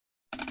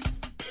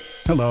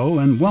Hello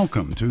and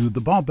welcome to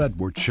the Bob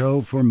Edwards Show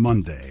for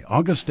Monday,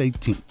 August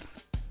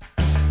 18th.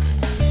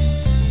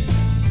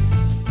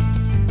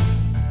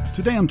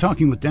 Today I'm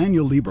talking with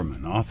Daniel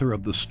Lieberman, author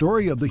of The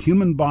Story of the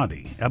Human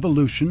Body,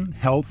 Evolution,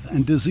 Health,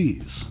 and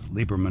Disease.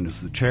 Lieberman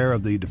is the chair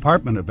of the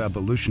Department of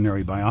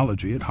Evolutionary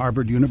Biology at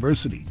Harvard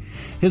University.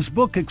 His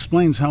book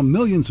explains how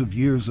millions of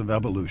years of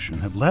evolution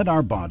have led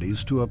our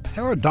bodies to a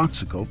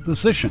paradoxical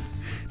position.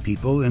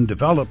 People in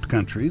developed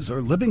countries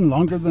are living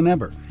longer than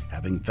ever,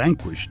 having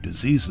vanquished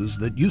diseases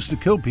that used to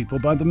kill people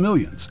by the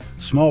millions: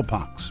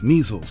 smallpox,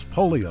 measles,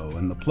 polio,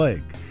 and the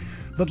plague.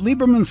 But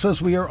Lieberman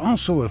says we are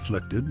also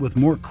afflicted with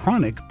more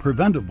chronic,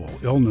 preventable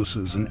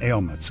illnesses and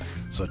ailments,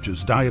 such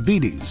as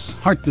diabetes,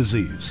 heart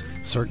disease,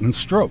 certain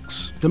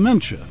strokes,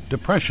 dementia,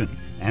 depression,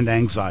 and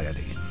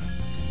anxiety.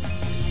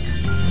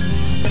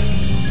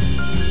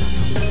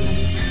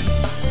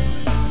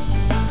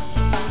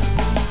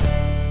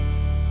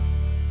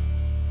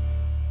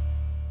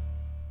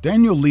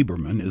 Daniel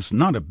Lieberman is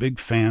not a big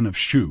fan of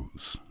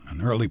shoes.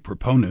 An early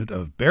proponent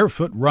of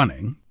barefoot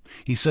running,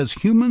 he says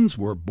humans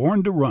were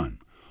born to run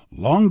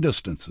long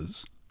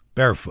distances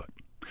barefoot.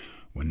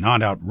 When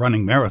not out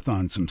running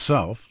marathons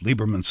himself,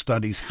 Lieberman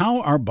studies how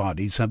our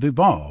bodies have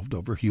evolved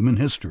over human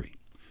history.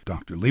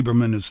 Dr.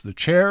 Lieberman is the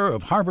chair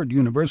of Harvard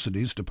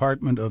University's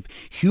Department of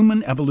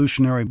Human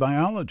Evolutionary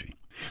Biology.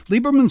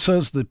 Lieberman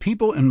says that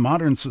people in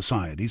modern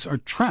societies are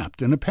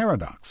trapped in a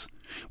paradox.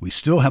 We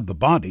still have the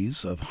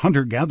bodies of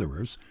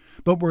hunter-gatherers,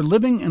 but we're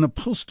living in a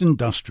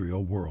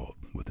post-industrial world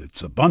with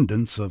its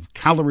abundance of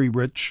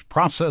calorie-rich,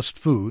 processed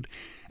food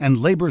and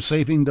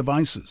labor-saving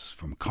devices,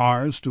 from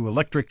cars to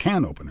electric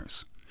can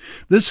openers.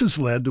 This has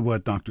led to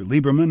what Dr.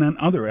 Lieberman and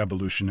other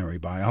evolutionary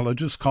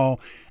biologists call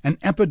an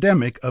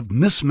epidemic of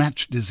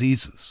mismatched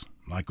diseases,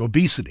 like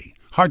obesity,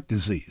 heart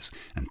disease,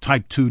 and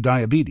type 2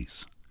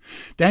 diabetes.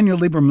 Daniel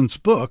Lieberman's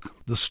book,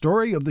 The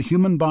Story of the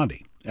Human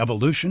Body,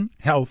 Evolution,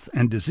 Health,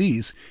 and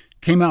Disease,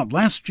 came out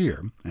last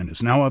year and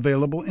is now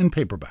available in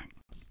paperback.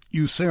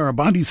 You say our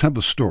bodies have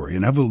a story,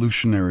 an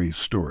evolutionary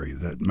story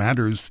that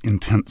matters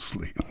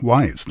intensely.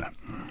 Why is that?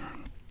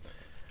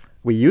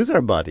 We use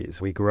our bodies.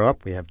 We grow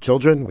up, we have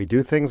children, we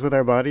do things with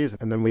our bodies,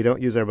 and then we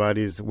don't use our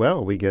bodies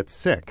well, we get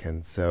sick.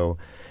 And so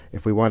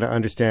if we want to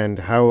understand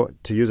how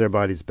to use our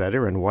bodies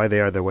better and why they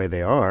are the way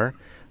they are,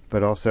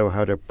 but also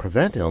how to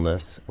prevent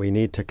illness, we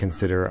need to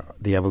consider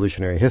the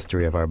evolutionary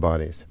history of our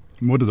bodies.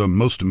 What are the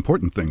most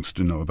important things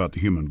to know about the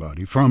human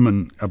body from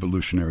an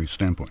evolutionary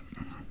standpoint?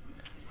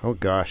 Oh,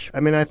 gosh.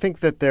 I think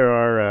that there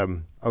are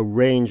a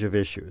range of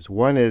issues.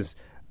 One is,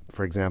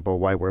 for example,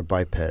 why we're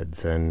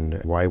bipeds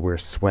and why we're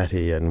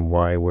sweaty and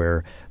why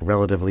we're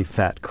relatively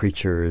fat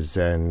creatures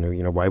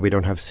and, why we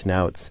don't have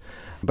snouts.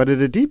 But at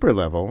a deeper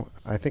level,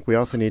 I think we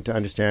also need to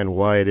understand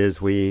why it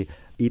is we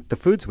eat the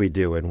foods we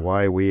do and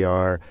why we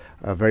are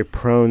very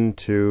prone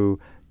to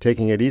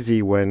taking it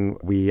easy when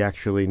we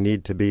actually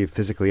need to be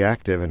physically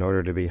active in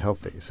order to be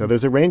healthy. So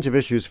there's a range of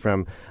issues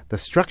from the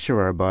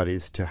structure of our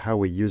bodies to how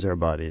we use our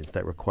bodies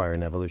that require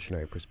an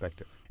evolutionary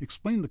perspective.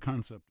 Explain the concept.